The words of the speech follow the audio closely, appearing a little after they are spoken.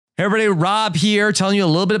Hey everybody, Rob here, telling you a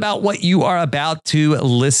little bit about what you are about to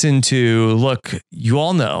listen to. Look, you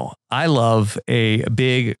all know I love a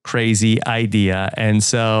big, crazy idea. And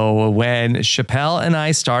so when Chappelle and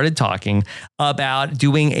I started talking about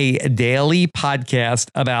doing a daily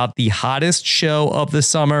podcast about the hottest show of the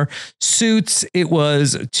summer, Suits, it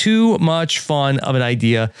was too much fun of an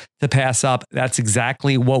idea to pass up. That's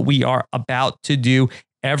exactly what we are about to do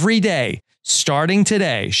every day. Starting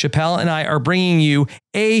today, Chappelle and I are bringing you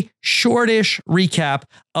a shortish recap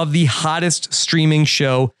of the hottest streaming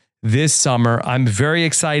show this summer. I'm very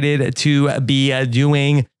excited to be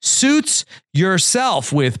doing Suits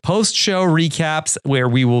yourself with post-show recaps where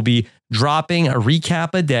we will be dropping a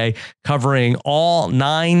recap a day covering all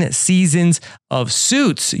 9 seasons of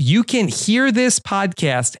Suits. You can hear this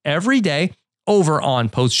podcast every day over on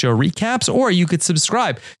post-show recaps, or you could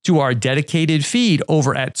subscribe to our dedicated feed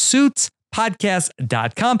over at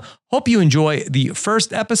suitspodcast.com. Hope you enjoy the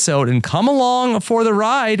first episode and come along for the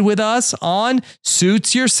ride with us on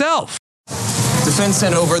Suits Yourself. Defense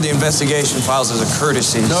sent over the investigation files as a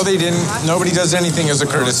courtesy. No, they didn't. Nobody does anything as a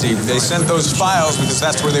courtesy. They sent those files because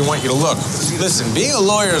that's where they want you to look. Listen, being a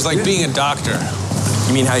lawyer is like being a doctor.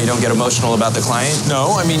 You mean how you don't get emotional about the client?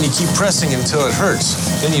 No, I mean you keep pressing until it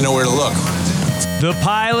hurts. Then you know where to look. The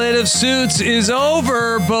pilot of Suits is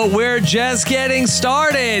over, but we're just getting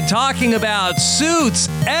started talking about Suits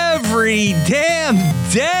every damn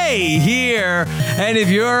day here. And if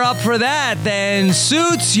you're up for that, then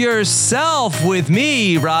Suits yourself with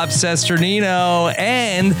me, Rob Sesternino,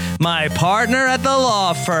 and my partner at the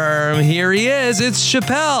law firm. Here he is. It's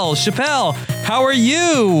Chappelle. Chappelle, how are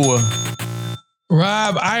you?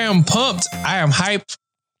 Rob, I am pumped. I am hyped.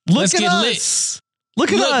 Let's get us.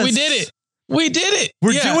 Look at us. We did it. We did it.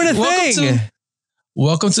 We're doing a thing.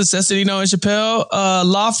 Welcome to Sesternino and Chappelle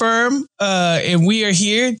law firm. And we are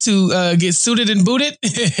here to get suited and booted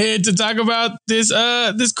to talk about this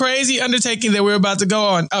crazy undertaking that we're about to go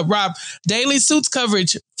on. Rob, daily Suits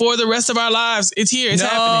coverage for the rest of our lives. It's here. It's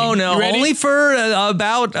happening. No, only for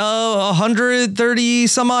about 130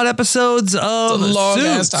 some odd episodes of Suits. A long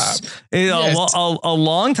Suits. ass time. Yes. A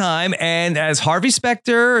long time. And as Harvey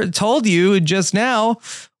Specter told you just now,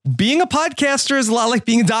 being a podcaster is a lot like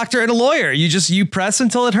being a doctor and a lawyer. You press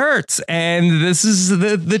until it hurts. And this is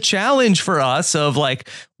the challenge for us of like,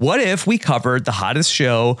 what if we covered the hottest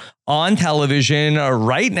show on television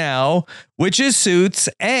right now, which is Suits,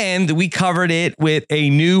 and we covered it with a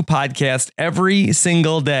new podcast every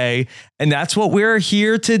single day. And that's what we're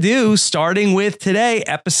here to do, starting with today,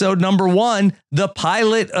 episode number 1, the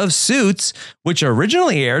pilot of Suits, which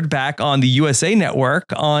originally aired back on the USA Network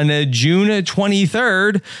on June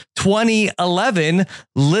 23rd, 2011.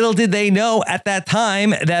 Little did they know at that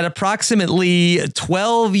time that approximately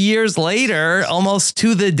 12 years later, almost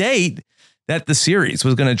to the date, that the series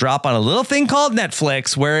was going to drop on a little thing called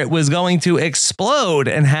Netflix, where it was going to explode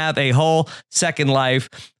and have a whole second life.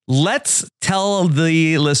 Let's tell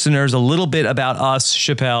the listeners a little bit about us,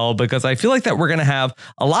 Chappelle, because I feel like that we're going to have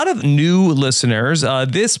a lot of new listeners.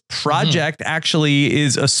 This project actually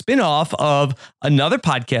is a spinoff of another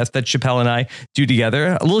podcast that Chappelle and I do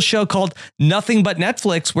together, a little show called Nothing But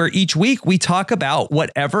Netflix, where each week we talk about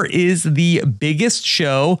whatever is the biggest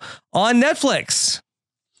show on Netflix.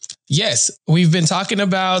 Yes, we've been talking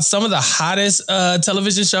about some of the hottest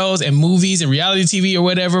television shows and movies and reality TV or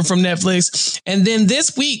whatever from Netflix. And then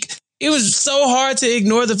this week, it was so hard to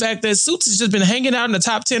ignore the fact that Suits has just been hanging out in the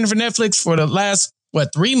top 10 for Netflix for the last,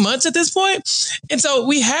 3 months at this point? And so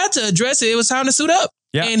we had to address it. It was time to suit up.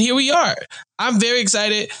 Yeah. And here we are. I'm very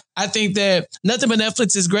excited. I think that Nothing But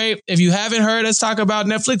Netflix is great. If you haven't heard us talk about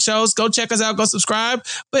Netflix shows, go check us out, go subscribe.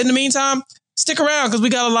 But in the meantime, stick around because we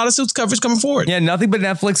got a lot of Suits coverage coming forward. Yeah, Nothing But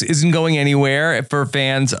Netflix isn't going anywhere for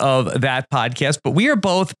fans of that podcast, but we are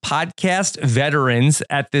both podcast veterans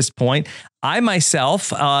at this point. I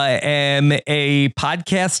myself am a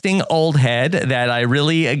podcasting old head that I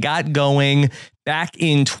really got going back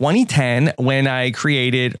in 2010 when I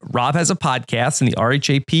created Rob Has a Podcast and the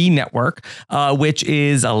RHAP network, which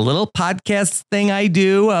is a little podcast thing I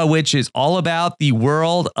do, which is all about the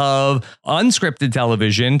world of unscripted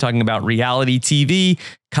television, talking about reality TV,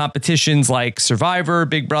 competitions like Survivor,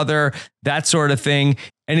 Big Brother, that sort of thing.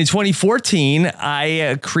 And in 2014,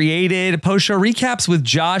 I created post-show recaps with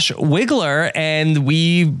Josh Wigler, and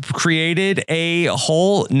we created a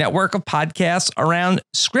whole network of podcasts around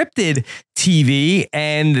scripted TV.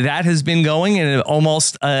 And that has been going in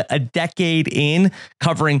almost a decade in,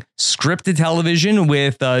 covering scripted television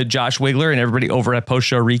with Josh Wigler and everybody over at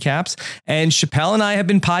post-show recaps. And Chappelle and I have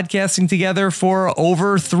been podcasting together for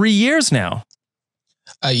over 3 years now.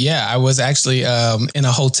 Yeah, I was actually in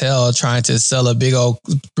a hotel trying to sell a big old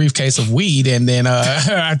briefcase of weed. And then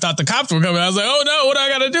I thought the cops were coming. I was like, oh no, what do I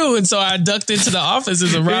got to do? And so I ducked into the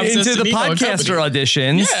offices of Rob into the podcaster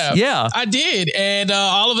auditions. Yeah, I did. And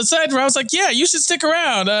all of a sudden, I was like, yeah, you should stick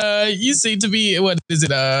around. You seem to be, what is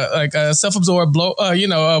it? Like a self-absorbed blowhard.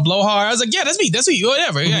 I was like, yeah, that's me.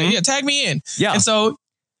 Whatever. Mm-hmm. Yeah, tag me in. Yeah. And so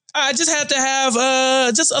I just had to have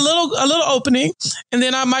just a little opening, and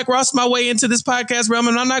then I Mike Ross my way into this podcast realm,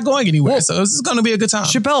 and I'm not going anywhere. So this is going to be a good time.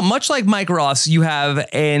 Chappelle, much like Mike Ross, you have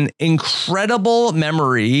an incredible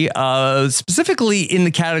memory, specifically in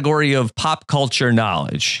the category of pop culture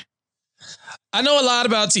knowledge. I know a lot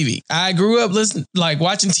about TV. I grew up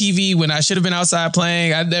watching TV when I should have been outside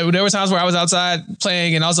playing. There were times where I was outside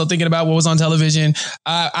playing and also thinking about what was on television.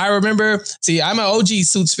 I remember, I'm an OG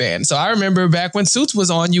Suits fan. So I remember back when Suits was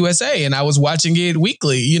on USA and I was watching it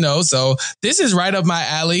weekly, so this is right up my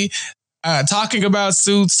alley. Talking about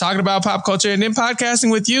Suits, talking about pop culture, and then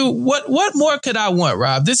podcasting with you. What more could I want,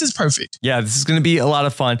 Rob? This is perfect. Yeah, this is going to be a lot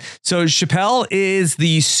of fun. So Chappelle is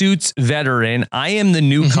the Suits veteran. I am the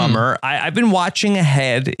newcomer. Mm-hmm. I've been watching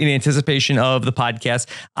ahead in anticipation of the podcast.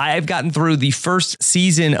 I've gotten through the first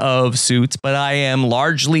season of Suits, but I am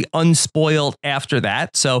largely unspoiled after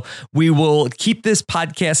that. So we will keep this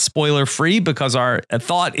podcast spoiler free because our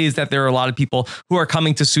thought is that there are a lot of people who are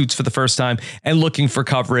coming to Suits for the first time and looking for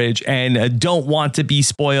coverage and don't want to be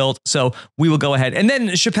spoiled. So we will go ahead. And then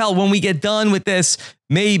Chappelle, when we get done with this,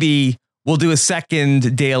 maybe we'll do a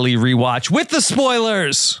second daily rewatch with the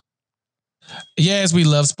spoilers. Yes, we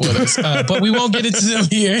love spoilers, but we won't get into them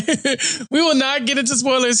here. We will not get into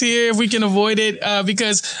spoilers here if we can avoid it,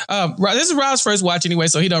 because this is Rob's first watch anyway,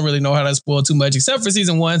 so he don't really know how to spoil too much, except for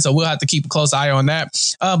season 1. So we'll have to keep a close eye on that.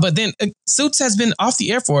 But then Suits has been off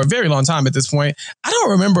the air for a very long time at this point. I don't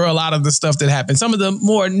remember a lot of the stuff that happened, some of the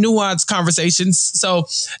more nuanced conversations. So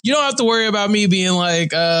you don't have to worry about me being like,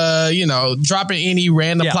 dropping any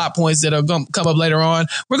random plot points that are going to come up later on.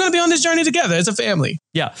 We're going to be on this journey together as a family.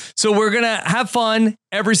 Yeah. So we're going to have fun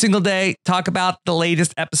every single day, talk about the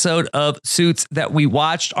latest episode of Suits that we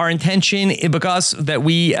watched. Our intention, because that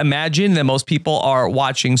we imagine that most people are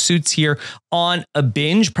watching Suits here on a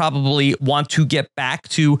binge, probably want to get back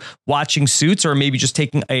to watching Suits or maybe just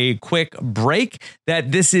taking a quick break,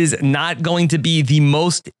 that this is not going to be the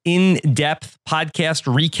most in-depth podcast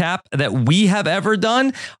recap that we have ever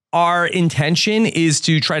done. Our intention is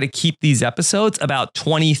to try to keep these episodes about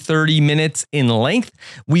 20, 30 minutes in length.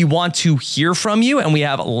 We want to hear from you, and we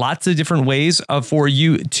have lots of different ways for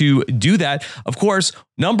you to do that. Of course,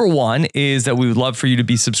 number one is that we would love for you to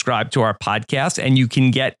be subscribed to our podcast, and you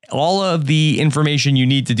can get all of the information you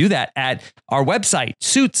need to do that at our website,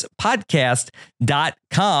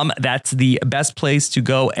 suitspodcast.com. That's the best place to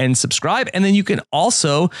go and subscribe. And then you can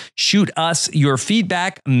also shoot us your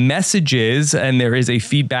feedback messages, and there is a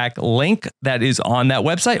feedback link that is on that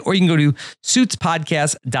website, or you can go to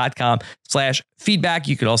suitspodcast.com/feedback.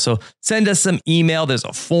 You could also send us some email. There's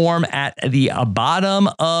a form at the bottom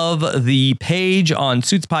of the page on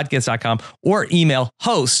suitspodcast.com, or email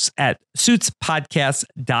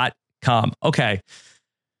hosts@suitspodcast.com. Okay.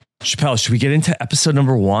 Chappelle, should we get into episode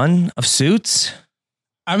number 1 of Suits?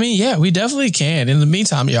 I mean, yeah, we definitely can. In the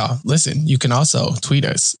meantime, y'all, listen, you can also tweet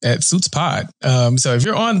us at SuitsPod. So if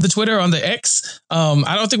you're on the Twitter, on the X,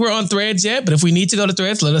 I don't think we're on Threads yet, but if we need to go to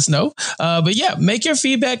Threads, let us know. But yeah, make your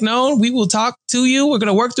feedback known. We will talk to you. We're going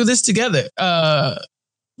to work through this together. But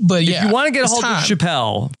yeah, if you want to get a hold of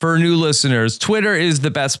Chappelle, for new listeners, Twitter is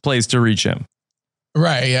the best place to reach him.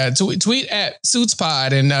 Right. Yeah. Tweet at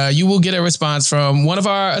SuitsPod, and you will get a response from one of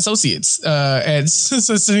our associates at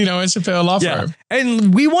Chappelle Law Firm.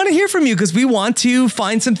 And we want to hear from you because we want to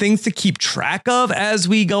find some things to keep track of as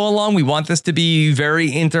we go along. We want this to be very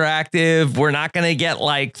interactive. We're not going to get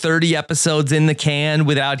like 30 episodes in the can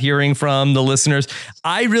without hearing from the listeners.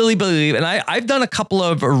 I really believe, and I've done a couple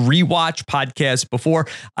of rewatch podcasts before.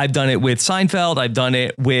 I've done it with Seinfeld. I've done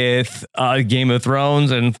it with Game of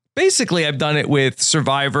Thrones, and basically I've done it with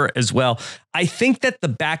Survivor as well. I think that the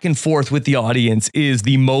back and forth with the audience is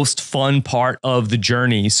the most fun part of the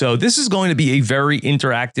journey. So this is going to be a very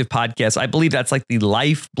interactive podcast. I believe that's like the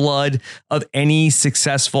lifeblood of any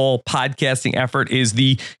successful podcasting effort, is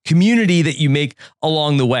the community that you make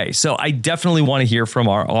along the way. So I definitely want to hear from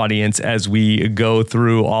our audience as we go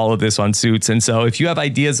through all of this on Suits. And so if you have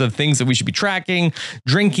ideas of things that we should be tracking,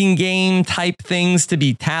 drinking game type things to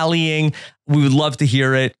be tallying, we would love to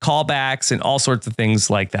hear it. Callbacks and all sorts of things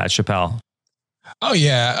like that, Chappelle. Oh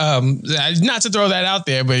yeah, not to throw that out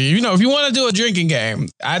there, but if you want to do a drinking game,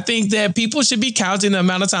 I think that people should be counting the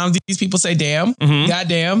amount of times these people say "damn,"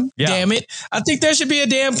 "goddamn," "damn it." I think there should be a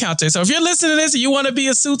damn counter. So if you're listening to this and you want to be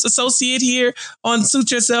a Suits associate here on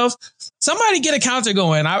Suit Yourself, somebody get a counter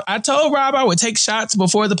going. I told Rob I would take shots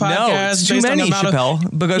before the podcast. No, it's too many,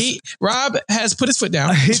 Chappelle. Because Rob has put his foot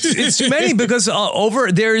down. It's too many because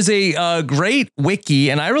there is a great wiki,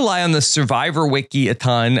 and I rely on the Survivor wiki a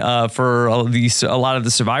ton for a lot of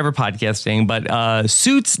the Survivor podcasting. But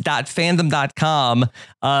suits.fandom.com,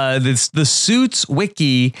 the Suits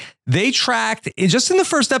wiki, they tracked just in the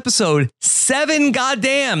first episode 7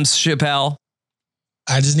 goddams, Chappelle.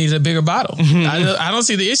 I just needed a bigger bottle. I don't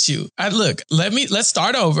see the issue. Let's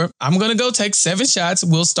start over. I'm going to go take 7 shots.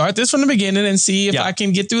 We'll start this from the beginning and see if I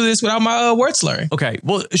can get through this without my word slurring. Okay.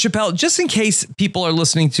 Well, Chappelle, just in case people are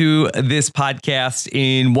listening to this podcast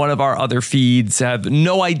in one of our other feeds, have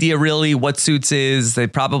no idea really what Suits is. They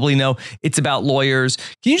probably know it's about lawyers.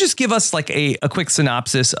 Can you just give us like a quick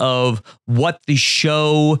synopsis of what the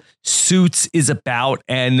show Suits is about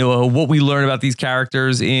and what we learn about these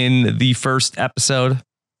characters in the first episode?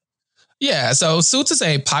 Yeah, so Suits is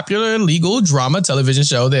a popular legal drama television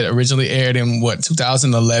show that originally aired in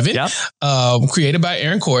 2011, created by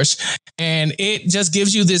Aaron Korsh. And it just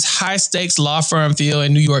gives you this high stakes law firm feel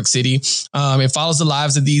in New York City. It follows the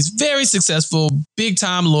lives of these very successful big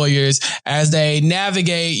time lawyers as they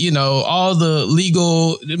navigate, all the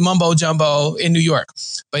legal mumbo jumbo in New York.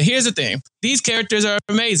 But here's the thing. These characters are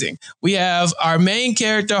amazing. We have our main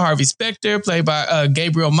character, Harvey Specter, played by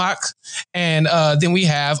Gabriel Mock. And then we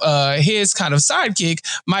have his kind of sidekick,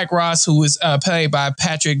 Mike Ross, who is played by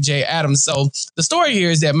Patrick J. Adams. So the story here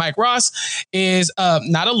is that Mike Ross is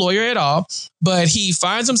not a lawyer at all, but he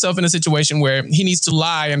finds himself in a situation where he needs to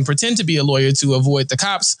lie and pretend to be a lawyer to avoid the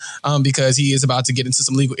cops because he is about to get into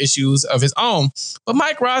some legal issues of his own. But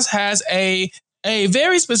Mike Ross has a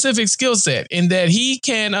very specific skill set in that he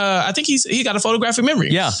can, I think he got a photographic memory.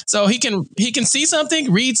 Yeah. So he can see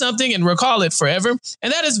something, read something and recall it forever.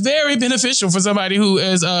 And that is very beneficial for somebody who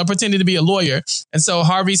is pretending to be a lawyer. And so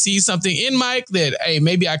Harvey sees something in Mike that, hey,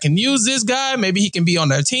 maybe I can use this guy. Maybe he can be on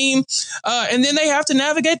their team. And then they have to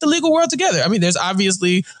navigate the legal world together. I mean, there's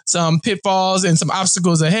obviously some pitfalls and some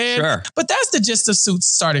obstacles ahead. Sure. But that's the gist of Suits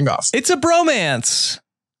starting off. It's a bromance.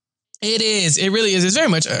 It is. It really is. It's very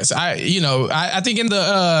much us. I think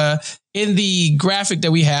in the graphic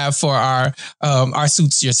that we have for our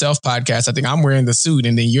Suits Yourself podcast, I think I'm wearing the suit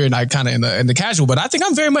and then you're not kind of in the casual, but I think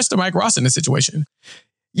I'm very much the Mike Ross in this situation.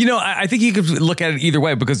 I think you could look at it either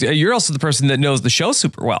way because you're also the person that knows the show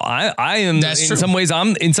super well. I am. That's true. Some ways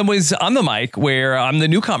I'm the Mike where I'm the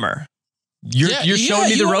newcomer. You're showing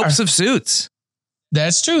me the ropes of Suits.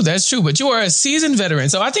 That's true. But you are a seasoned veteran.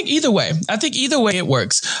 So I think either way it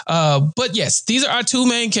works. But yes, these are our 2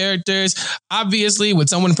 main characters. Obviously, with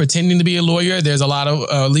someone pretending to be a lawyer, there's a lot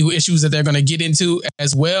of legal issues that they're going to get into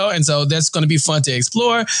as well. And so that's going to be fun to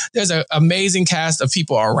explore. There's an amazing cast of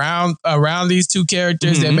people around these 2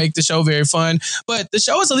 characters that make the show very fun. But the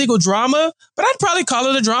show is a legal drama, but I'd probably call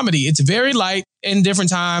it a dramedy. It's very light. In different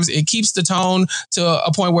times, it keeps the tone to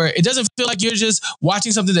a point where it doesn't feel like you're just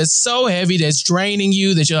watching something that's so heavy that's draining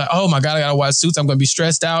you that you're like, oh my God, I gotta watch Suits. I'm gonna be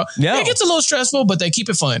stressed out. No. It gets a little stressful, but they keep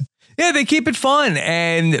it fun. Yeah, they keep it fun.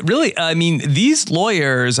 And really, I mean, these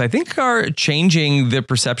lawyers, I think, are changing the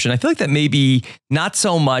perception. I feel like that maybe not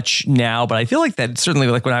so much now, but I feel like that certainly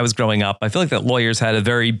like when I was growing up, I feel like that lawyers had a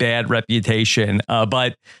very bad reputation.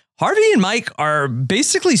 But Harvey and Mike are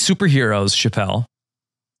basically superheroes, Chappelle.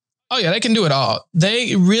 Oh, yeah, they can do it all.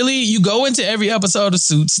 You go into every episode of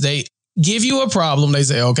Suits, they give you a problem. They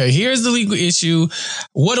say, okay, here's the legal issue.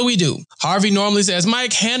 What do we do? Harvey normally says,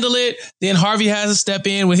 Mike, handle it. Then Harvey has to step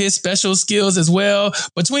in with his special skills as well.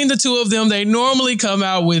 Between the 2 of them, they normally come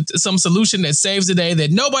out with some solution that saves the day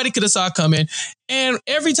that nobody could have saw coming. And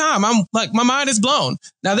every time I'm like, my mind is blown.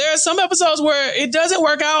 Now, there are some episodes where it doesn't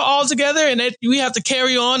work out altogether and we have to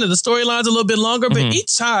carry on and the storyline's a little bit longer. But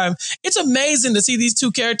each time it's amazing to see these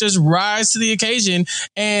 2 characters rise to the occasion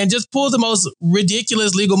and just pull the most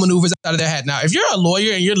ridiculous legal maneuvers out of their hat. Now, if you're a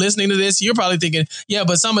lawyer and you're listening to this, you're probably thinking, yeah,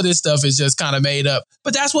 but some of this stuff is just kind of made up.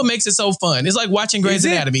 But that's what makes it so fun. It's like watching Grey's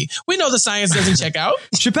Anatomy. We know the science doesn't check out.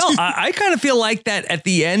 Chappelle, I kind of feel like that at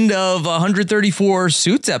the end of 134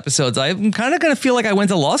 Suits episodes. I'm kind of going to feel like I went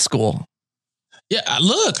to law school. Yeah,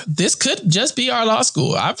 look, this could just be our law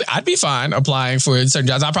school. I'd be fine applying for certain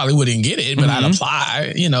jobs. I probably wouldn't get it, but I'd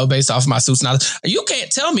apply, based off of my Suits knowledge. You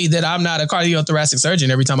can't tell me that I'm not a cardiothoracic surgeon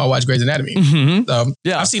every time I watch Grey's Anatomy. So,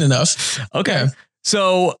 yeah, I've seen enough. Okay. Yeah.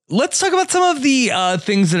 So let's talk about some of the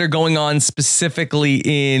things that are going on specifically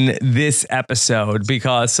in this episode,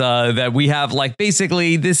 because that we have, like,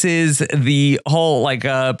 basically this is the whole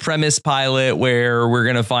premise pilot where we're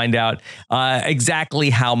going to find out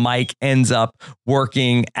exactly how Mike ends up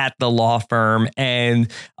working at the law firm.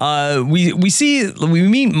 And we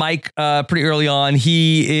meet Mike pretty early on.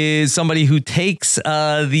 He is somebody who takes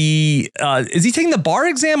is he taking the bar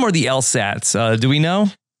exam or the LSATs? Do we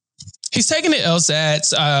know? He's taking the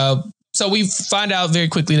LSATs. So we find out very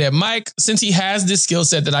quickly that Mike, since he has this skill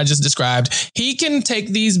set that I just described, he can take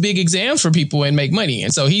these big exams for people and make money.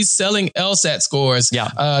 And so he's selling LSAT scores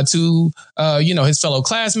to his fellow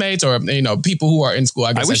classmates or people who are in school.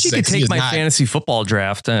 I wish he could take my fantasy football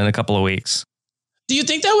draft in a couple of weeks. Do you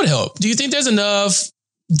think that would help? Do you think there's enough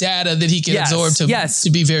data that he can absorb to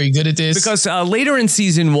be very good at this? Because later in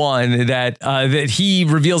season 1 that he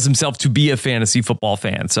reveals himself to be a fantasy football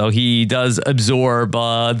fan. So he does absorb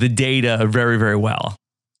the data very, very well.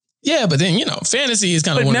 Yeah, but then, fantasy is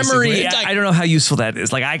kind of one memory. I don't know how useful that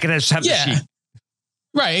is. Like, I could just have the sheet.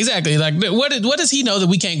 Right, exactly. Like, what does he know that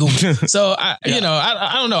we can't Google? So, I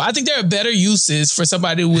don't know. I think there are better uses for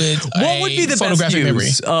somebody with what would be the best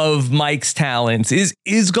use of Mike's talents?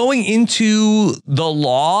 Is going into the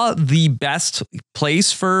law the best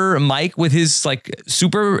place for Mike with his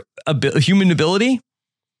super human ability?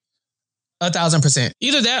 1,000%.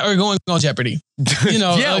 Either that or going on Jeopardy.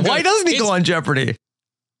 Why doesn't he go on Jeopardy?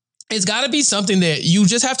 It's got to be something that you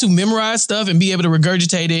just have to memorize stuff and be able to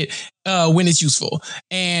regurgitate it when it's useful.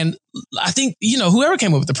 And I think, whoever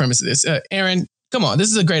came up with the premise of this, Aaron, come on, this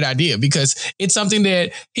is a great idea because it's something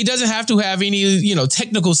that he doesn't have to have any,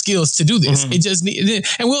 technical skills to do this. Mm-hmm. It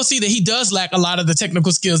just and we'll see that he does lack a lot of the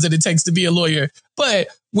technical skills that it takes to be a lawyer. But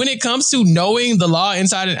when it comes to knowing the law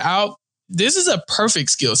inside and out, this is a perfect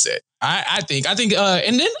skill set. I think, and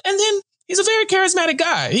then he's a very charismatic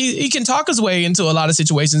guy. He can talk his way into a lot of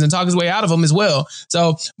situations and talk his way out of them as well.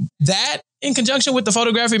 So that in conjunction with the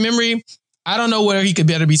photographic memory, I don't know where he could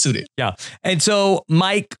better be suited. Yeah. And so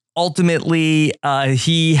Mike ultimately,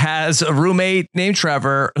 he has a roommate named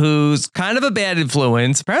Trevor who's kind of a bad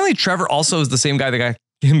influence. Apparently Trevor also is the same guy that got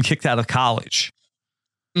him kicked out of college.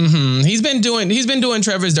 Mm-hmm. He's been doing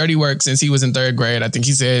Trevor's dirty work since he was in 3rd grade. I think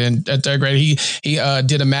he said in 3rd grade he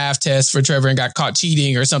did a math test for Trevor and got caught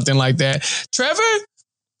cheating or something like that. Trevor,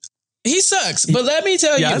 he sucks. But let me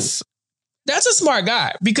tell you, that's a smart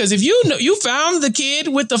guy, because if you found the kid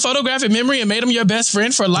with the photographic memory and made him your best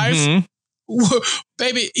friend for life,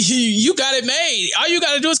 baby, you got it made. All you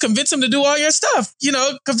got to do is convince him to do all your stuff.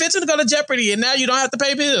 Convince him to go to Jeopardy, and now you don't have to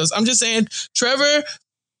pay bills. I'm just saying, Trevor,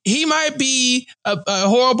 he might be a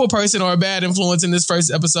horrible person or a bad influence in this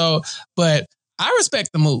first episode, but I respect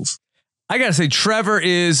the move. I got to say, Trevor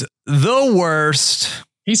is the worst.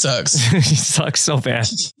 He sucks. He sucks so bad.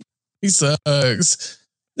 He sucks.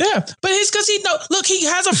 Yeah, but it's because he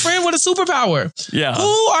has a friend with a superpower. Yeah.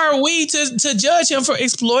 Who are we to judge him for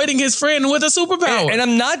exploiting his friend with a superpower? And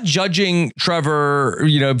I'm not judging Trevor,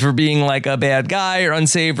 for being like a bad guy or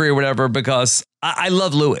unsavory or whatever, because I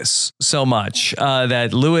love Lewis so much.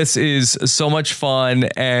 That Lewis is so much fun,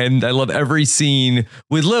 and I love every scene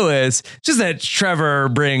with Lewis. Just that Trevor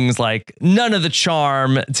brings none of the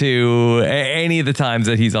charm to any of the times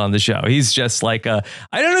that he's on the show. He's just I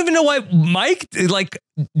don't even know why Mike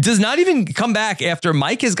does not even come back after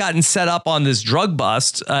Mike has gotten set up on this drug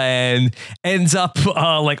bust and ends up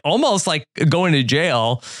almost going to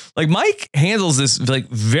jail. Mike handles this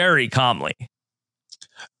very calmly.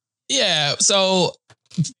 Yeah, so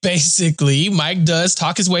basically, Mike does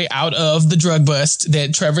talk his way out of the drug bust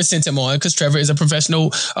that Trevor sent him on, because Trevor is a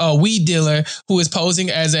professional weed dealer who is posing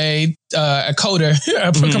as a coder,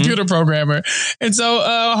 a computer programmer. And so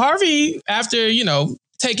Harvey, after,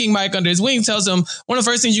 taking Mike under his wing, tells him one of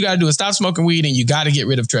the first things you got to do is stop smoking weed, and you got to get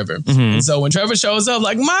rid of Trevor. Mm-hmm. And so when Trevor shows up,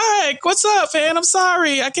 Mike, what's up, man? I'm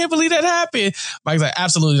sorry. I can't believe that happened. Mike's like,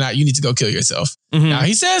 absolutely not. You need to go kill yourself. Mm-hmm. Now,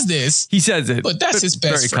 he says this. He says it. But that's his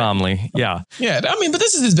best friend. Very calmly. Yeah. Yeah. But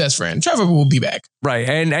this is his best friend. Trevor will be back. Right.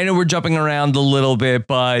 And I know we're jumping around a little bit,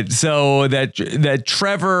 but so that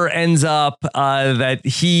Trevor ends up that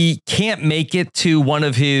he can't make it to one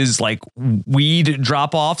of his weed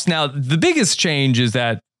drop offs. Now, the biggest change is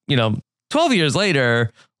that, 12 years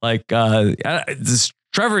later, does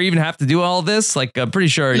Trevor even have to do all this? I'm pretty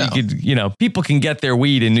sure you could, people can get their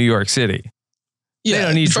weed in New York City. Yeah, they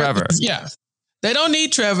don't need Trevor. Yeah. They don't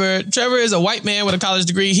need Trevor. Trevor is a white man with a college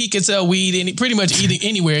degree. He can sell weed pretty much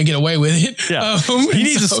anywhere and get away with it. Yeah. He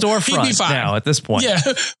needs a storefront now at this point. Yeah.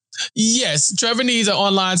 Yes, Trevor needs an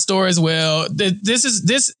online store as well. This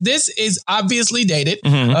is obviously dated.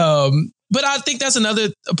 Mm-hmm. But I think that's another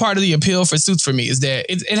part of the appeal for Suits for me is that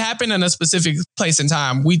it happened in a specific place and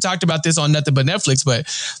time. We talked about this on Nothing But Netflix, but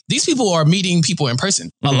these people are meeting people in person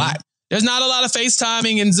a lot. There's not a lot of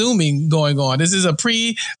FaceTiming and Zooming going on. This is a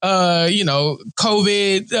COVID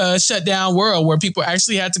shutdown world where people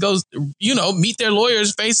actually had to go, meet their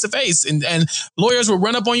lawyers face to face, and lawyers will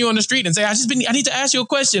run up on you on the street and say, I need to ask you a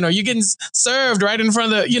question, or you're getting served right in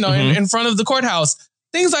front of the, in front of the courthouse.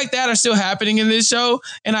 Things like that are still happening in this show,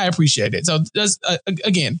 and I appreciate it. So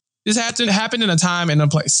again, this had to happen in a time and a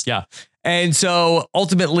place. Yeah. And so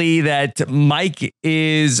ultimately that Mike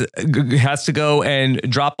has to go and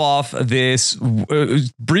drop off this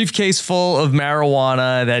briefcase full of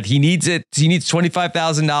marijuana that he needs it. He needs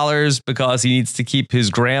 $25,000 because he needs to keep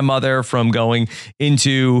his grandmother from going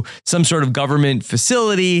into some sort of government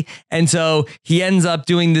facility. And so he ends up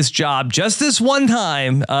doing this job just this one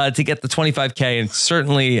time to get the $25K. And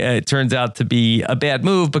certainly it turns out to be a bad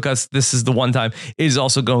move because this is the one time it is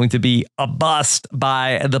also going to be a bust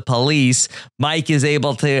by the police. Mike is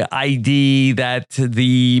able to ID that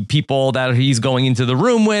the people that he's going into the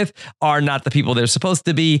room with are not the people they're supposed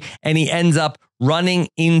to be. And he ends up running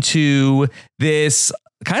into this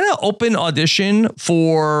kind of open audition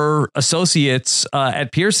for associates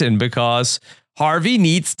at Pearson because Harvey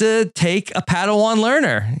needs to take a Padawan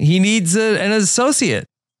learner. He needs an associate.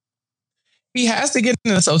 He has to get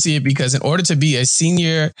an associate because in order to be a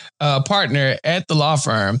senior partner at the law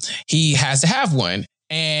firm, he has to have one.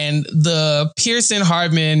 And the Pearson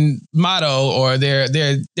Hardman motto or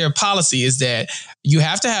their policy is that you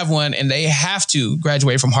have to have one and they have to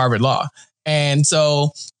graduate from Harvard Law. And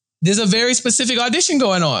so there's a very specific audition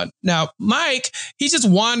going on. Now, Mike, he just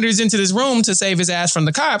wanders into this room to save his ass from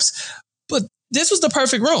the cops. But this was the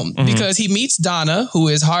perfect room because he meets Donna, who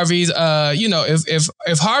is Harvey's,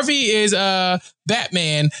 if Harvey is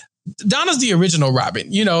Batman, Donna's the original Robin.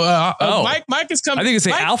 Mike is coming. I think it's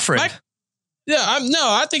Alfred. Yeah,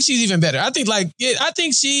 I think she's even better. I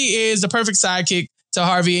think she is the perfect sidekick to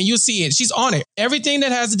Harvey, and you'll see it. She's on it. Everything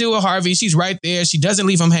that has to do with Harvey, she's right there. She doesn't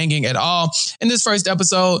leave him hanging at all. In this first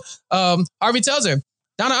episode, Harvey tells her,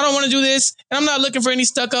 Donna, I don't want to do this, and I'm not looking for any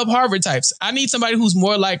stuck-up Harvard types. I need somebody who's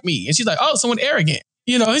more like me. And she's like, oh, someone arrogant.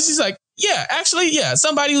 And she's like, yeah, actually, yeah,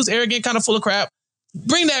 somebody who's arrogant, kind of full of crap.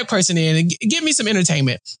 Bring that person in and give me some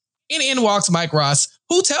entertainment. And in walks Mike Ross,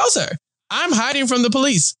 who tells her, I'm hiding from the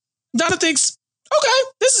police. Donna thinks, okay,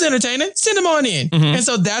 this is entertaining. Send him on in. And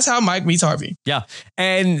so that's how Mike meets Harvey. Yeah.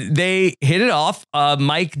 And they hit it off.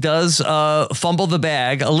 Mike does fumble the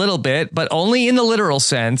bag a little bit, but only in the literal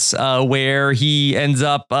sense, where he ends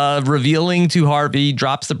up revealing to Harvey,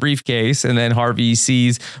 drops the briefcase, and then Harvey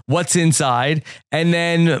sees what's inside. And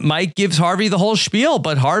then Mike gives Harvey the whole spiel,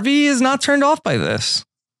 but Harvey is not turned off by this.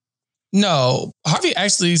 No, Harvey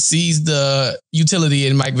actually sees the utility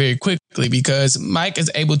in Mike very quickly because Mike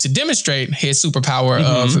is able to demonstrate his superpower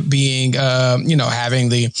of being, having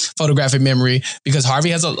the photographic memory because Harvey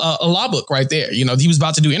has a law book right there. He was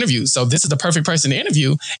about to do interviews. So this is the perfect person to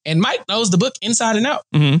interview. And Mike knows the book inside and out.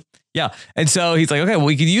 Yeah. And so he's like, okay, well,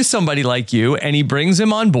 we could use somebody like you. And he brings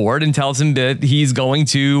him on board and tells him that he's going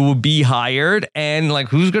to be hired. And like,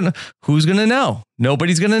 who's going to know?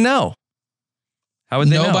 Nobody's going to know. How would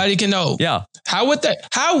they know? Nobody can know. Yeah. How would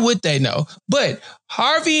they know? But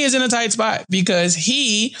Harvey is in a tight spot because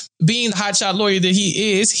he, being the hotshot lawyer that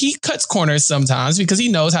he is, he cuts corners sometimes because he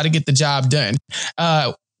knows how to get the job done,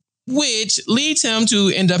 which leads him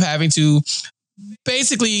to end up having to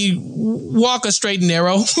basically walk a straight and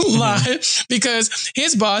narrow line because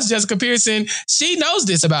his boss, Jessica Pearson, she knows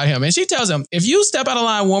this about him. And she tells him, if you step out of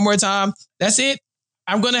line one more time, that's it.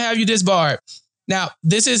 I'm going to have you disbarred. Now,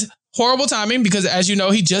 this is horrible timing because, as you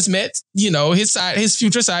know, he just met, his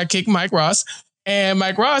future sidekick, Mike Ross. And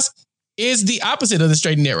Mike Ross is the opposite of the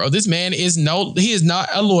straight and narrow. This man he is not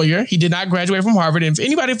a lawyer. He did not graduate from Harvard. And if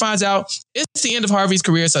anybody finds out, it's the end of Harvey's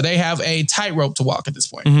career. So they have a tightrope to walk at this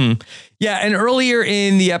point. Yeah. And earlier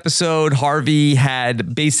in the episode, Harvey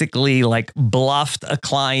had basically like bluffed a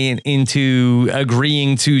client into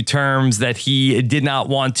agreeing to terms that he did not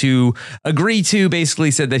want to agree to,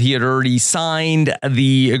 basically said that he had already signed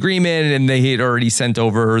the agreement and they had already sent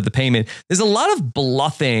over the payment. There's a lot of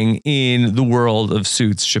bluffing in the world of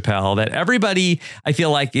Suits, Chappelle, that everybody, I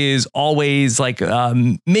feel like, is always like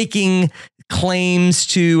making claims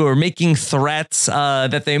to or making threats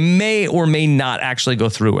that they may or may not actually go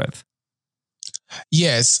through with.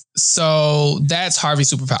 Yes. So that's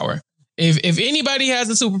Harvey's superpower. If anybody has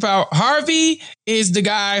a superpower, Harvey is the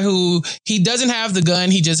guy who he doesn't have the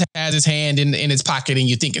gun. He just has his hand in his pocket and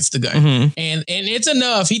you think it's the gun. Mm-hmm. And it's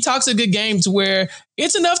enough. He talks a good game to where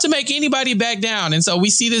it's enough to make anybody back down. And so we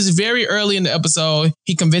see this very early in the episode.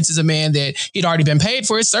 He convinces a man that he'd already been paid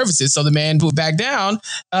for his services. So the man would back down.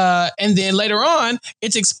 And then later on,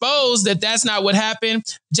 it's exposed that that's not what happened.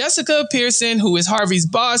 Jessica Pearson, who is Harvey's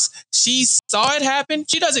boss, she saw it happen.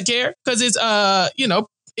 She doesn't care because it's,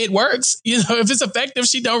 it works. If it's effective,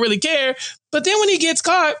 she don't really care. But then when he gets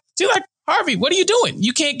caught, she's like, Harvey, what are you doing?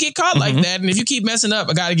 You can't get caught like that. And if you keep messing up,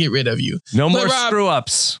 I got to get rid of you. No more screw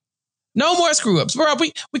ups. No more screw ups. Rob,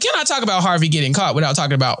 we cannot talk about Harvey getting caught without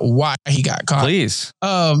talking about why he got caught. Please.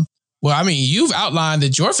 Well, I mean, you've outlined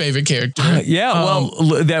that your favorite character.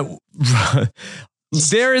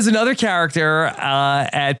 There is another character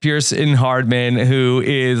at Pearson Hardman who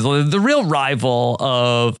is the real rival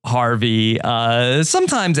of Harvey,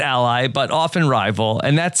 sometimes ally, but often rival.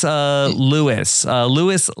 And that's Lewis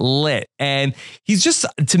Litt. And he's just,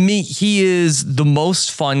 to me, he is the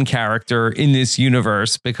most fun character in this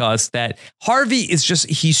universe because that Harvey is just,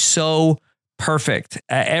 he's so perfect.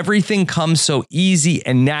 Everything comes so easy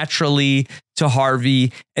and naturally to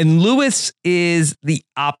Harvey. And Lewis is the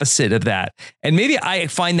opposite of that. And maybe I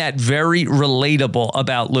find that very relatable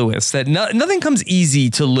about Lewis, that nothing comes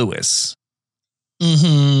easy to Lewis.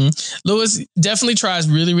 Mm-hmm. Lewis definitely tries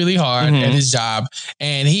really, really hard at his job.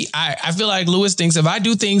 And I feel like Lewis thinks if I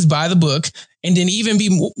do things by the book and then even be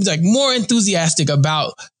more enthusiastic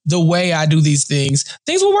about the way I do these things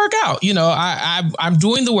will work out. I'm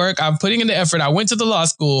doing the work. I'm putting in the effort. I went to the law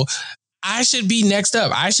school. I should be next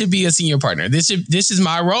up. I should be a senior partner. This is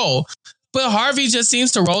my role. But Harvey just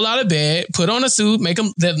seems to roll out of bed, put on a suit,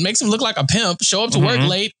 that makes him look like a pimp, show up to work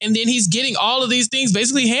late, and then he's getting all of these things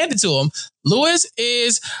basically handed to him. Lewis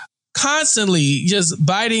is constantly just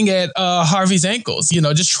biting at Harvey's ankles,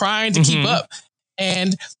 just trying to keep up.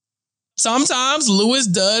 And sometimes Lewis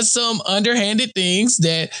does some underhanded things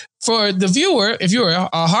that for the viewer, if you're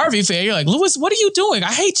a Harvey fan, you're like, Lewis, what are you doing?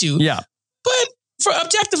 I hate you. Yeah. But for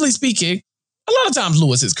objectively speaking, a lot of times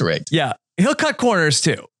Lewis is correct. Yeah. He'll cut corners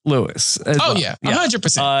too, Lewis.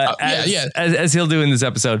 100%. As he'll do in this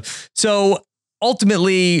episode. So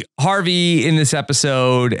ultimately, Harvey in this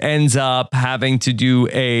episode ends up having to do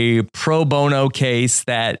a pro bono case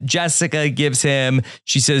that Jessica gives him.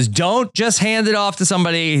 She says, don't just hand it off to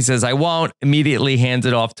somebody. He says, I won't. Immediately hands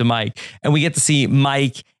it off to Mike. And we get to see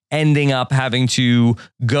Mike ending up having to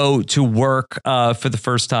go to work for the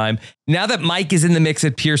first time. Now that Mike is in the mix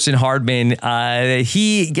at Pearson Hardman,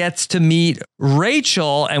 he gets to meet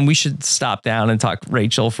Rachel, and we should stop down and talk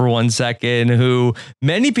Rachel for 1 second, who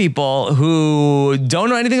many people who don't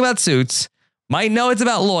know anything about Suits might know it's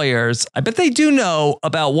about lawyers. I bet they do know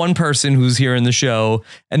about one person who's here in the show,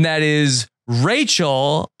 and that is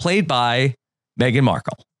Rachel, played by Meghan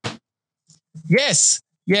Markle.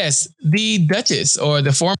 Yes, the Duchess, or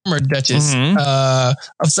the former Duchess of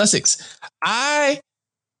Sussex.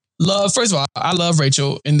 First of all, I love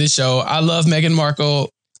Rachel in this show. I love Meghan Markle.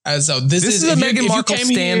 So this is a Meghan Markle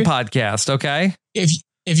stan podcast, okay?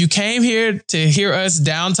 If you came here to hear us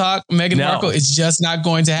down talk Meghan Markle, it's just not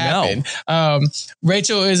going to happen. No.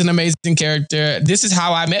 Rachel is an amazing character. This is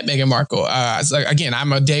how I met Meghan Markle. Again,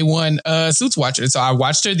 I'm a day one Suits watcher. So I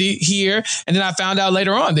watched her here. And then I found out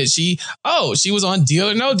later on that she was on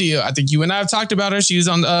Deal or No Deal. I think you and I have talked about her. She was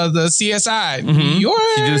on the CSI New York.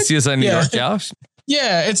 She did CSI New York, yeah.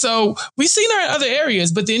 Yeah, and so we've seen her in other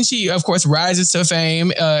areas, but then she, of course, rises to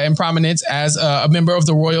fame and prominence as a member of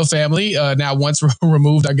the royal family. Now, once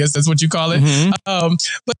removed, I guess that's what you call it.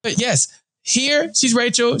 But yes, here she's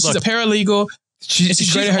Rachel. She's a paralegal.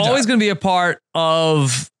 She's always going to be a part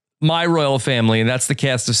of my royal family, and that's the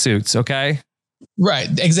cast of Suits. Okay. Right,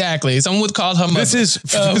 exactly. Someone would call her mother. This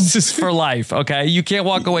is for life. Okay, you can't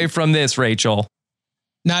walk away from this, Rachel.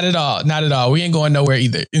 Not at all. We ain't going nowhere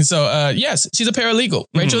either. And so, yes, she's a paralegal.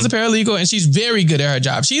 Rachel's a paralegal, and she's very good at her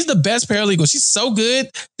job. She's the best paralegal. She's so good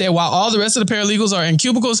that while all the rest of the paralegals are in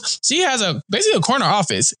cubicles, she has basically a corner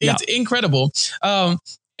office. It's incredible.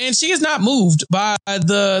 And she is not moved by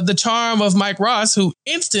the charm of Mike Ross, who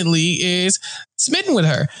instantly is smitten with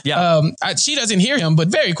her. Yeah. She doesn't hear him, but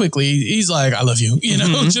very quickly he's like, I love you,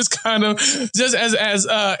 just kind of just as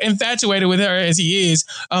infatuated with her as he is.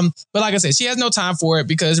 But like I said, she has no time for it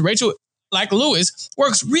because Rachel, like Lewis,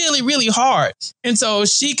 works really, really hard. And so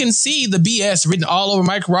she can see the BS written all over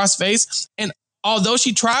Mike Ross' face. And although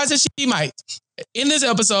she tries as she might, in this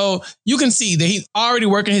episode, you can see that he's already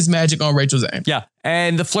working his magic on Rachel's end. Yeah.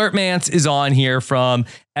 And the flirtmance is on here from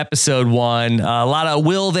episode 1. A lot of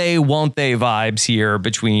will they, won't they vibes here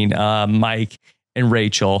between Mike and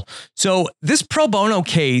Rachel. So this pro bono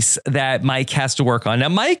case that Mike has to work on. Now,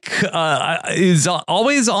 Mike is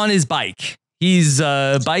always on his bike. He's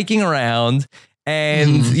biking around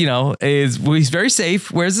and, he's very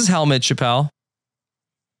safe. Wears his helmet, Chappelle.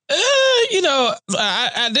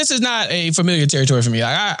 This is not a familiar territory for me.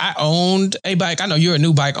 Like, I owned a bike. I know you're a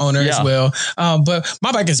new bike owner as well. But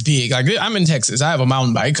my bike is big. Like, I'm in Texas. I have a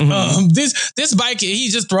mountain bike. This bike, he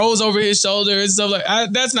just throws over his shoulder and stuff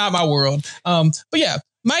like that's not my world. But yeah,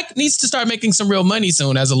 Mike needs to start making some real money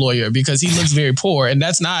soon as a lawyer because he looks very poor, and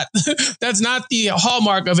that's not the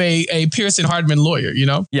hallmark of a Pearson Hardman lawyer,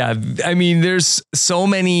 Yeah, I mean, there's so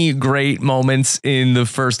many great moments in the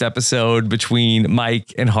first episode between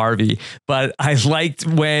Mike and Harvey, but I liked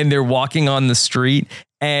when they're walking on the street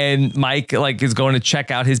and Mike is going to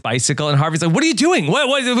check out his bicycle, and Harvey's like, "What are you doing?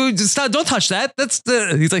 What? Stop! Don't touch that.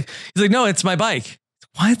 He's like, no, it's my bike."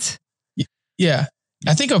 What? Yeah.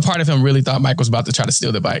 I think a part of him really thought Mike was about to try to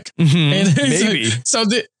steal the bike. And maybe. So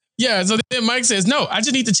then Mike says, "No, I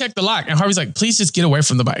just need to check the lock." And Harvey's like, "Please just get away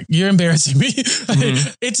from the bike. You're embarrassing me.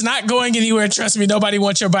 It's not going anywhere. Trust me. Nobody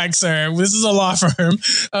wants your bike, sir. This is a law firm."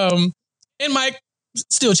 And Mike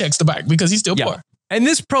still checks the bike because he's still poor. And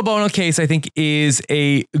this pro bono case, I think, is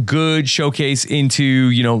a good showcase into,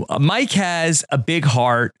 Mike has a big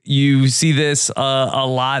heart. You see this a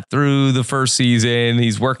lot through the first season.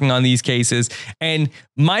 He's working on these cases. And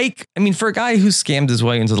Mike, I mean, for a guy who scammed his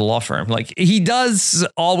way into the law firm, he does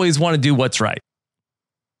always want to do what's right.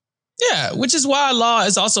 Yeah, which is why law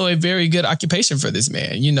is also a very good occupation for this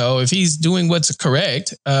man. If he's doing what's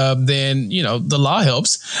correct, then, the law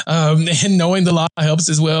helps. And knowing the law helps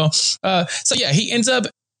as well. So yeah, he ends up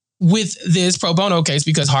with this pro bono case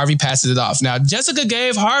because Harvey passes it off. Now, Jessica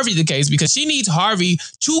gave Harvey the case because she needs Harvey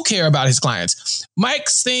to care about his clients.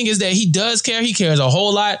 Mike's thing is that he does care. He cares a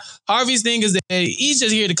whole lot. Harvey's thing is that he's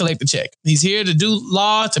just here to collect the check. He's here to do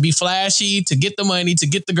law, to be flashy, to get the money, to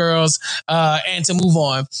get the girls, and to move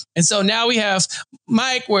on. And so now we have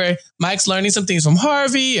Mike, where Mike's learning some things from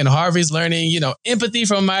Harvey, and Harvey's learning, empathy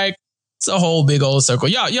from Mike. It's a whole big old circle.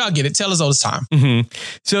 Y'all get it. Tell us all this time. Mm-hmm.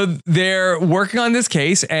 So they're working on this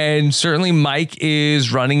case, and certainly Mike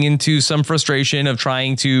is running into some frustration of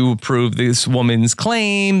trying to prove this woman's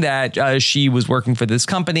claim that she was working for this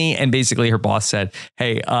company. And basically her boss said,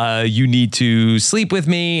 "Hey, you need to sleep with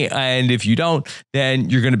me. And if you don't, then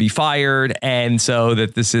you're going to be fired." And so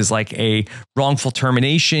that this is like a wrongful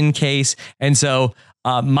termination case. And so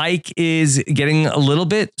Mike is getting a little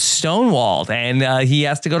bit stonewalled, and he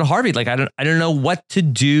has to go to Harvey. I don't know what to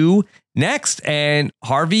do next. And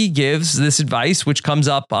Harvey gives this advice, which comes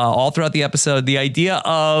up all throughout the episode. The idea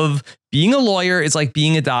of being a lawyer is like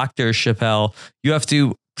being a doctor, Chappelle. You have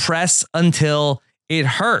to press until it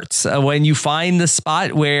hurts. When you find the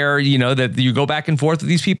spot where, that you go back and forth with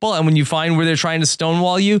these people, and when you find where they're trying to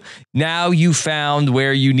stonewall you, now you found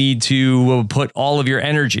where you need to put all of your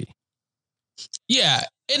energy. Yeah,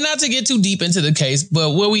 and not to get too deep into the case,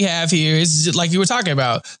 but what we have here is just like you were talking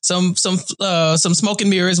about, some smoke and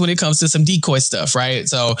mirrors when it comes to some decoy stuff, right?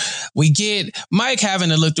 So we get Mike having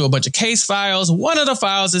to look through a bunch of case files. One of the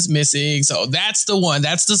files is missing, so that's the one.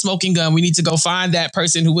 That's the smoking gun. We need to go find that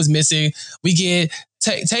person who was missing. We get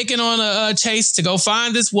taken on a chase to go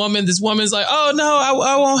find this woman. This woman's like, "Oh no,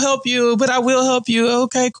 I won't help you, but I will help you."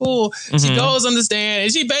 Okay, cool. Mm-hmm. She goes on the stand,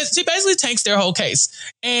 and she basically tanks their whole case.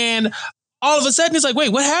 And all of a sudden, it's like,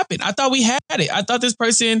 wait, what happened? I thought we had it. I thought this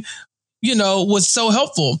person, was so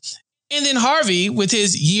helpful. And then Harvey, with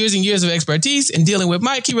his years and years of expertise in dealing with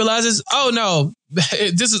Mike, he realizes, oh no,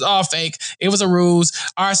 this is all fake. It was a ruse.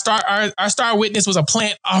 Our star witness was a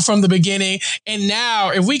plant from the beginning. And now,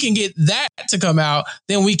 if we can get that to come out,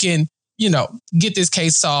 then we can, get this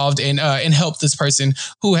case solved and help this person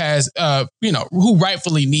who has, who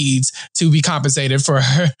rightfully needs to be compensated for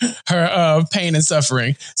her pain and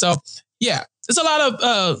suffering. So, yeah, it's a lot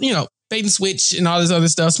of, bait and switch and all this other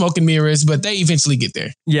stuff, smoke and mirrors, but they eventually get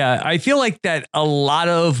there. Yeah, I feel like that a lot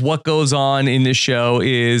of what goes on in this show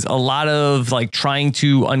is a lot of trying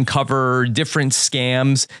to uncover different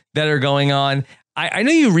scams that are going on. I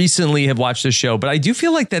know you recently have watched the show, but I do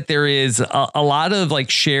feel like that there is a lot of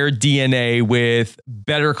shared DNA with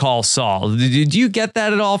Better Call Saul. Did you get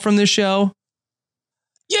that at all from this show?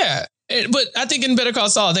 Yeah. But I think in Better Call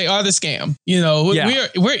Saul, they are the scam.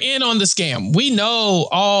 We're in on the scam. We know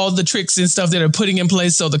all the tricks and stuff that are putting in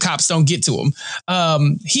place so the cops don't get to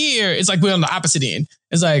them. Here, it's like we're on the opposite end.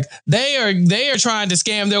 It's like they are trying to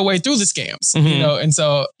scam their way through the scams, And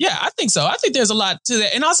so, yeah, I think so. I think there's a lot to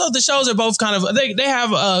that. And also the shows are both kind of, they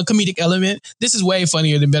have a comedic element. This is way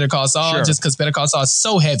funnier than Better Call Saul, just because Better Call Saul is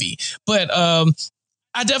so heavy. But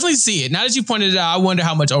I definitely see it. Now that you pointed it out, I wonder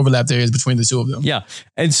how much overlap there is between the two of them. Yeah.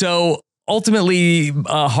 And so ultimately,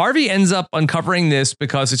 Harvey ends up uncovering this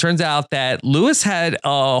because it turns out that Lewis had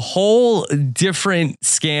a whole different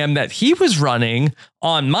scam that he was running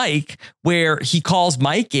on Mike, where he calls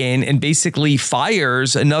Mike in and basically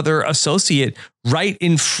fires another associate right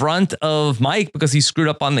in front of Mike because he screwed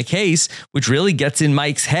up on the case, which really gets in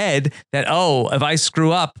Mike's head that, oh, if I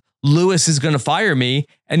screw up, Lewis is going to fire me.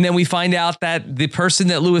 And then we find out that the person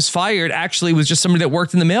that Lewis fired actually was just somebody that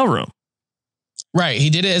worked in the mailroom. Right. He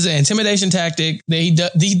did it as an intimidation tactic. He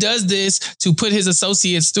does this to put his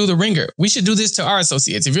associates through the ringer. We should do this to our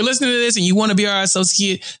associates. If you're listening to this and you want to be our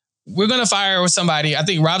associate, we're going to fire somebody. I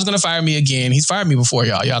think Rob's going to fire me again. He's fired me before,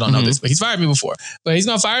 y'all. Y'all don't know this, but he's fired me before. But he's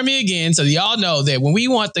going to fire me again. So y'all know that when we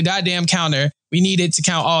want the goddamn counter, we need it to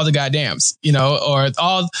count all the goddams, or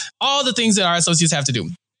all the things that our associates have to do.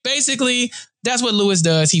 Basically, that's what Lewis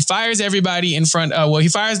does. He fires everybody in front. He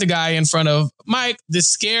fires the guy in front of Mike. This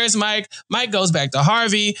scares Mike. Mike goes back to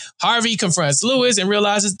Harvey. Harvey confronts Lewis and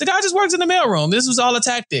realizes the guy just works in the mailroom. This was all a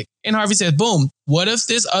tactic. And Harvey says, boom, what if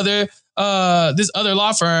this other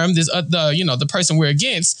law firm, the person we're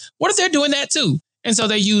against, what if they're doing that too? And so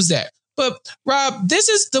they use that. But Rob, this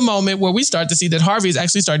is the moment where we start to see that Harvey is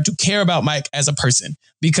actually starting to care about Mike as a person,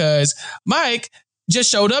 because Mike just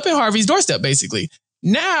showed up at Harvey's doorstep, basically.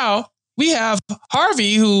 Now we have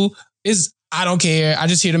Harvey, who is, I don't care. I'm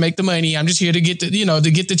just here to make the money. I'm just here to get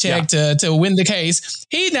the check to win the case.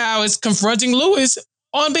 He now is confronting Lewis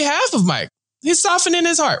on behalf of Mike. He's softening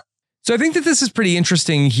his heart. So I think that this is pretty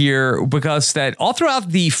interesting here, because that all throughout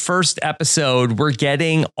the first episode, we're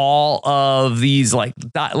getting all of these lines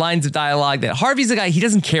of dialogue that Harvey's a guy, he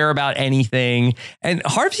doesn't care about anything. And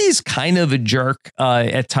Harvey's kind of a jerk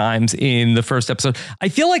at times in the first episode. I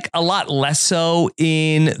feel like a lot less so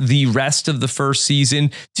in the rest of the first season.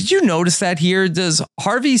 Did you notice that here? Does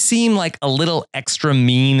Harvey seem like a little extra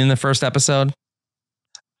mean in the first episode?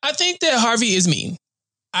 I think that Harvey is mean.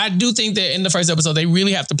 I do think that in the first episode, they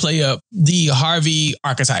really have to play up the Harvey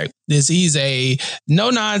archetype. He's a no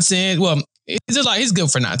nonsense. Well, he's good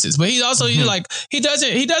for nonsense, but he's also he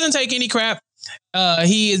doesn't take any crap.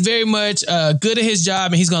 He is very much good at his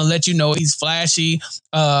job, and he's going to let you know he's flashy.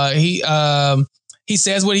 He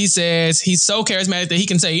says what he says. He's so charismatic that he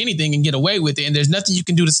can say anything and get away with it, and there's nothing you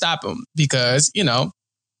can do to stop him because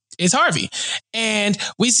it's Harvey. And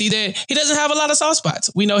we see that he doesn't have a lot of soft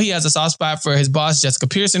spots. We know he has a soft spot for his boss, Jessica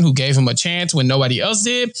Pearson, who gave him a chance when nobody else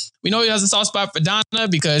did. We know he has a soft spot for Donna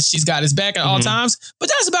because she's got his back at all times. But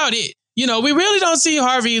that's about it. We really don't see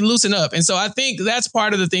Harvey loosen up. And so I think that's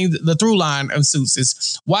part of the thing, the through line of Suits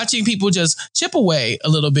is watching people just chip away a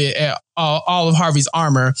little bit at all of Harvey's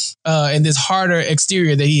armor and this harder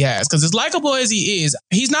exterior that he has. Because as likable as he is,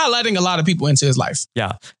 he's not letting a lot of people into his life.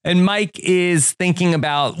 Yeah. And Mike is thinking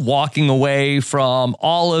about walking away from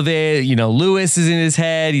all of it. Lewis is in his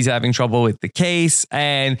head. He's having trouble with the case,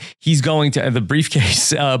 and he's going to the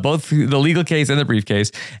briefcase, both the legal case and the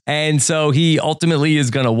briefcase. And so he ultimately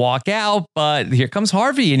is going to walk out, but here comes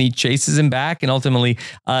Harvey and he chases him back and ultimately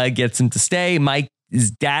gets him to stay. Mike is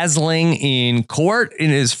dazzling in court in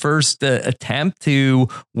his first attempt to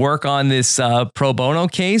work on this pro bono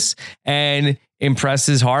case and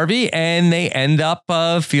impresses Harvey, and they end up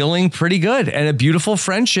feeling pretty good, and a beautiful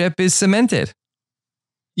friendship is cemented.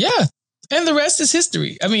 Yeah. And the rest is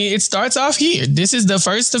history. I mean, it starts off here. This is the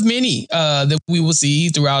first of many that we will see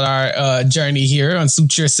throughout our journey here on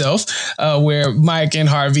Suit Yourself, where Mike and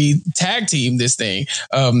Harvey tag team this thing.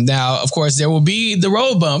 Now, of course, there will be the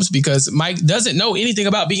road bumps because Mike doesn't know anything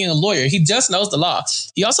about being a lawyer. He just knows the law.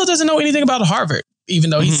 He also doesn't know anything about Harvard,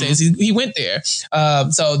 even though he says he went there.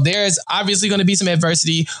 So there's obviously going to be some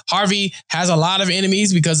adversity. Harvey has a lot of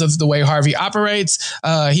enemies because of the way Harvey operates.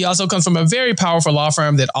 He also comes from a very powerful law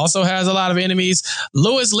firm that also has a lot of enemies.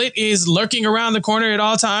 Lewis Litt is lurking around the corner at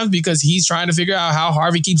all times because he's trying to figure out how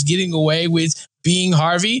Harvey keeps getting away with being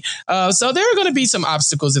Harvey. So there are going to be some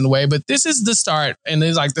obstacles in the way, but this is the start, and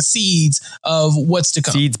there's like the seeds of what's to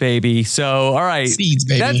come. Seeds, baby. So, all right. Seeds,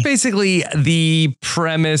 baby. That's basically the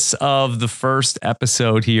premise of the first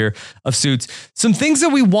episode here of Suits. Some things that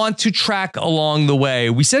we want to track along the way.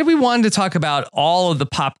 We said we wanted to talk about all of the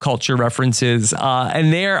pop culture references,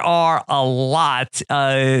 and there are a lot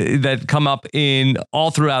that come up in all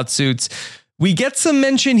throughout Suits. We get some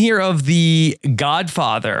mention here of the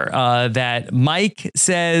Godfather, that Mike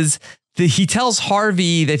says that he tells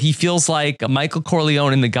Harvey that he feels like Michael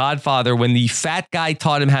Corleone in The Godfather when the fat guy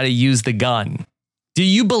taught him how to use the gun. Do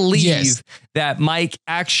you believe that Mike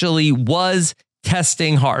actually was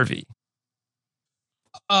testing Harvey?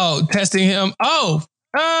 Oh, testing him. Oh,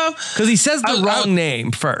 Because he says the wrong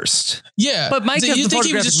name first. Yeah. But Mike has the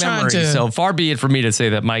photographic memory, so far be it for me to say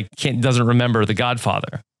that Mike doesn't remember The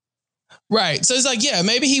Godfather. Right. So it's like, yeah,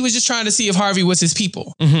 maybe he was just trying to see if Harvey was his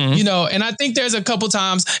people, you know, and I think there's a couple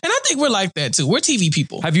times, and I think we're like that too. We're TV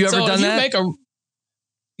people. Have you ever done that?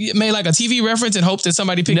 Made like a TV reference in hopes that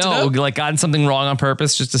somebody picked it up? No, like gotten something wrong on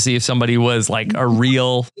purpose just to see if somebody was like a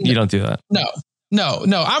real, you don't do that. No.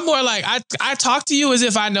 I'm more like, I talk to you as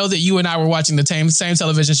if I know that you and I were watching the same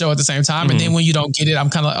television show at the same time. And then when you don't get it, I'm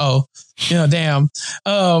kind of like, oh, you know, damn.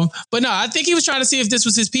 But no, I think he was trying to see if this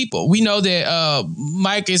was his people. We know that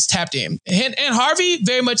Mike is tapped in. And Harvey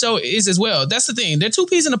very much so is as well. That's the thing. They're two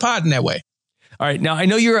peas in a pod in that way. All right. Now, I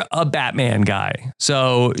know you're a Batman guy.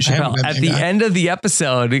 So, Chappelle, at the end of the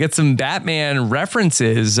episode, we get some Batman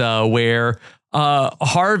references where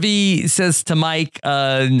Harvey says to Mike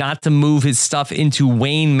not to move his stuff into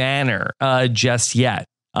Wayne Manor just yet.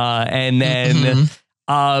 And then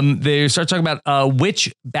they start talking about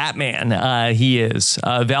which Batman he is,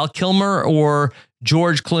 Val Kilmer or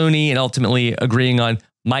George Clooney, and ultimately agreeing on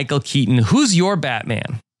Michael Keaton. Who's your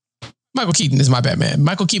Batman? Michael Keaton is my Batman.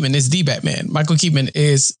 Michael Keaton is the Batman. Michael Keaton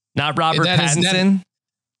is not Robert Pattinson.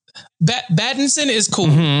 Pattinson is cool.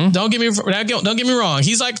 Don't get me wrong.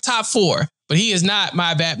 He's like top 4, but he is not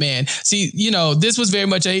my Batman. See, you know, this was very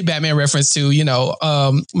much a Batman reference to, you know,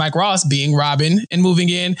 Mike Ross being Robin and moving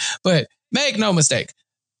in. But make no mistake,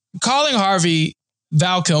 calling Harvey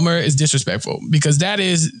Val Kilmer is disrespectful because that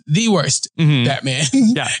is the worst Batman.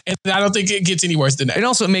 Yeah. And I don't think it gets any worse than that. And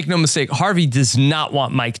also, make no mistake, Harvey does not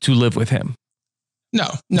want Mike to live with him. No,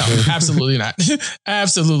 absolutely not.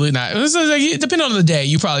 Absolutely not. So like, depending on the day,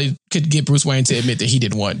 you probably could get Bruce Wayne to admit that he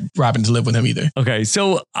didn't want Robin to live with him either. Okay,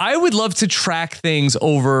 so I would love to track things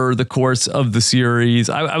over the course of the series.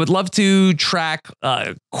 I would love to track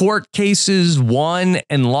court cases won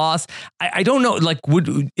and lost. I don't know, like,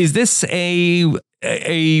 is this a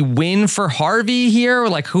win for Harvey here? Or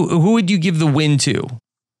like, who would you give the win to?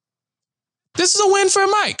 This is a win for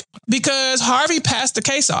Mike because Harvey passed the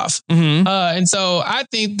case off. And so I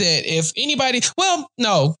think that if anybody, well,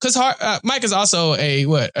 no, because Mike is also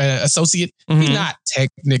an associate. He's not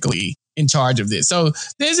technically in charge of this. So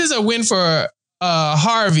this is a win for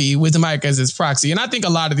Harvey with Mike as his proxy. And I think a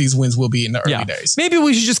lot of these wins will be in the early days. Maybe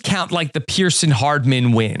we should just count like the Pearson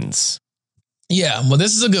Hardman wins. Yeah, well,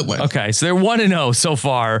 this is a good one. Okay, so they're 1-0 so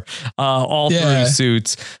far, all through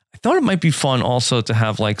Suits. I thought it might be fun also to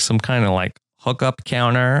have like some kind of like hookup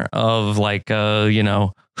counter of like, you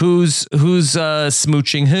know, who's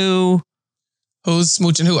smooching who. Who's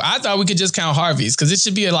smooching who? I thought we could just count Harvey's because it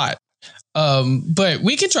should be a lot. But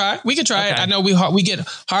we could try. Okay. I know we get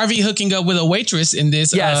Harvey hooking up with a waitress in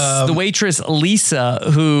this. Yes, the waitress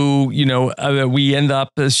Lisa, who, you know, we end up.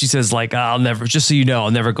 She says like, "I'll never." Just so you know,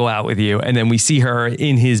 I'll never go out with you. And then we see her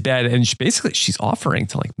in his bed, and she's offering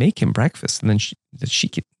to like make him breakfast, and then he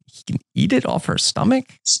can eat it off her stomach.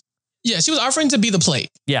 Yeah, she was offering to be the plate.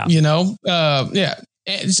 Yeah, you know,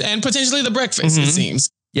 and potentially the breakfast. It seems.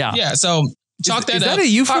 Yeah. So chalk that up. Is that a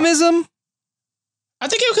euphemism? I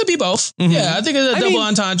think it could be both. Yeah, I think it's a double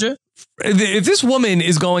entendre. If this woman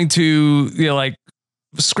is going to, you know, like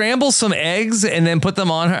scramble some eggs and then put them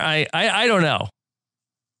on her, I don't know.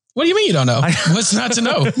 What do you mean you don't know? What's not to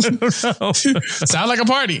know? Sound like a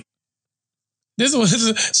party.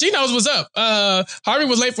 She knows what's up. Harvey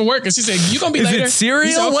was late for work and she said, "You gonna be later?" Is it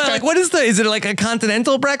cereal? Okay. Like, what is is it like a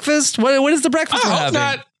continental breakfast? What is the breakfast we're having?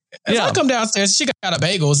 Not. As I come downstairs, she got a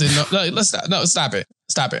bagels and stop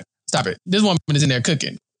it. This woman is in there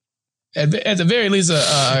cooking. At the very least, is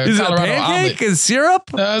Colorado it a pancake omelet. and syrup?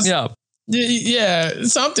 Yeah,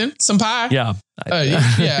 something, some pie. Yeah.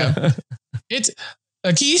 It's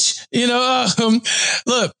a quiche. You know,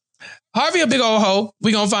 look, Harvey a big old hoe.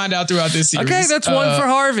 We gonna find out throughout this series. Okay, that's one for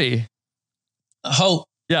Harvey. A hoe.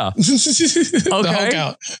 Yeah. The hoe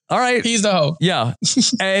count. All right. He's the hoe. Yeah.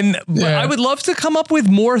 And I would love to come up with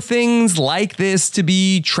more things like this to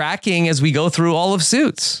be tracking as we go through all of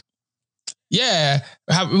Suits. Yeah.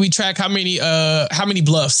 We track how many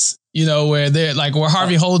bluffs, you know, where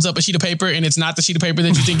Harvey holds up a sheet of paper and it's not the sheet of paper that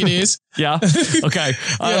you think it is. Yeah. Okay.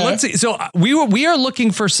 Let's see. So we are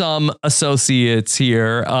looking for some associates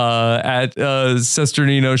here at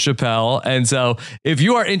Sesternino Chappelle. And so if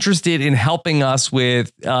you are interested in helping us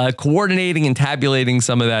with coordinating and tabulating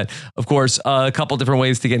some of that, of course, a couple different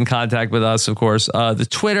ways to get in contact with us. Of course, the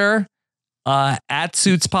Twitter at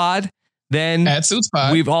SuitsPod. Then at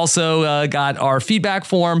SuitsPod. We've also got our feedback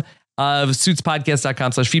form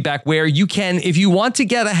suitspodcast.com/feedback, where you can, if you want to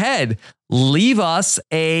get ahead, leave us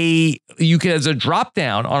as a drop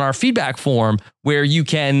down on our feedback form where you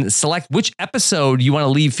can select which episode you want to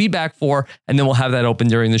leave feedback for. And then we'll have that open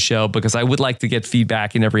during the show, because I would like to get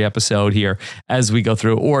feedback in every episode here as we go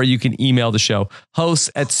through. Or you can email the show,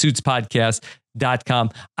 hosts@suitspodcast.com.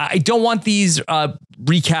 I don't want these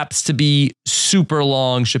recaps to be super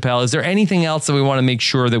long, Chappelle. Is there anything else that we want to make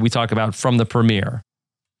sure that we talk about from the premiere?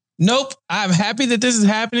 Nope. I'm happy that this is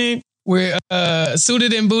happening. We're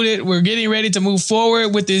suited and booted. We're getting ready to move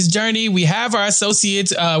forward with this journey. We have our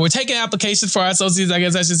associates. We're taking applications for our associates, I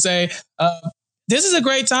guess I should say. This is a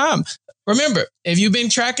great time. Remember, if you've been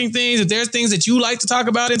tracking things, if there's things that you like to talk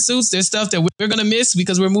about in Suits, there's stuff that we're going to miss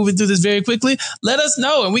because we're moving through this very quickly, let us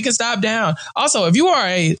know and we can stop down. Also, if you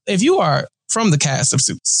are from the cast of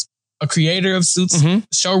Suits, a creator of Suits,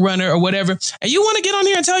 showrunner or whatever, and you want to get on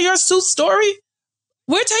here and tell your Suits story,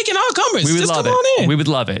 we're taking all comers. We would Just love come it. on in. We would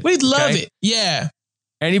love it. We'd love it. Yeah.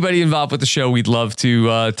 Anybody involved with the show, we'd love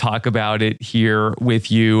to talk about it here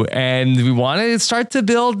with you. And we want to start to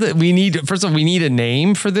build. First of all, we need a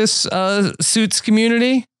name for this Suits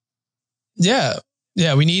community. Yeah.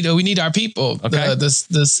 Yeah, we need our people, okay.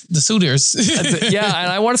 the suitors. Yeah,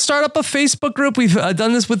 and I want to start up a Facebook group. We've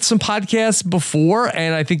done this with some podcasts before,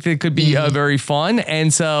 and I think that could be very fun.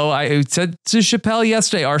 And so I said to Chappelle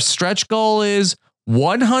yesterday, our stretch goal is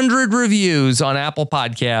 100 reviews on Apple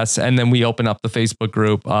Podcasts, and then we open up the Facebook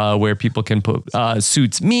group where people can put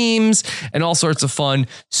Suits memes and all sorts of fun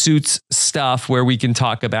Suits stuff where we can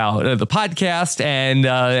talk about the podcast and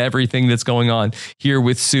everything that's going on here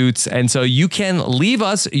with Suits. And so you can leave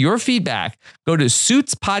us your feedback. Go to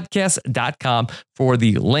suitspodcast.com for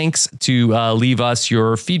the links to leave us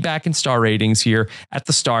your feedback and star ratings here at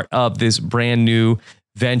the start of this brand new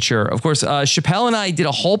venture. Of course, Chappelle and I did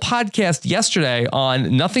a whole podcast yesterday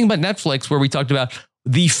on Nothing But Netflix where we talked about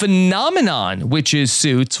the phenomenon, which is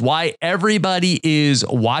Suits, why everybody is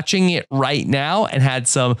watching it right now, and had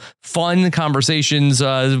some fun conversations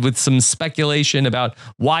with some speculation about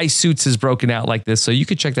why Suits is broken out like this. So you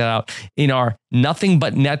could check that out in our Nothing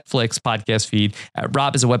But Netflix podcast feed at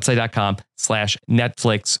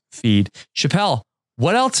robisawebsite.com/Netflix feed. Chappelle,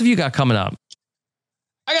 what else have you got coming up?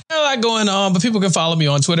 I got a lot going on, but people can follow me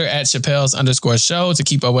on Twitter at Chappelle's_show to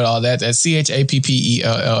keep up with all that. That's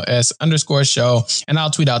CHAPPELLS_show. And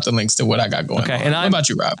I'll tweet out the links to what I got going on. And what about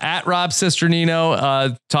you, Rob? At Rob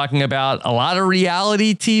Cesternino, talking about a lot of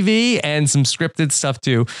reality TV and some scripted stuff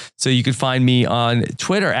too. So you can find me on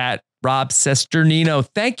Twitter at Rob Cesternino.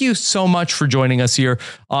 Thank you so much for joining us here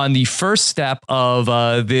on the first step of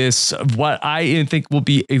this, what I think will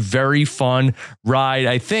be a very fun ride.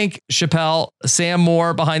 I think Chappelle, Sam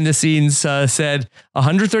Moore behind the scenes said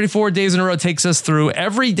 134 days in a row takes us through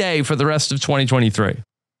every day for the rest of 2023.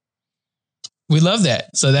 We love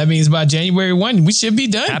that. So that means by January 1, we should be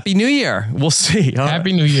done. Happy New Year. We'll see.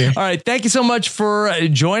 Happy New Year. All right. Thank you so much for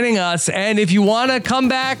joining us. And if you want to come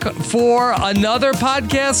back for another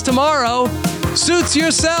podcast tomorrow, Suits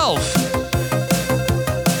yourself.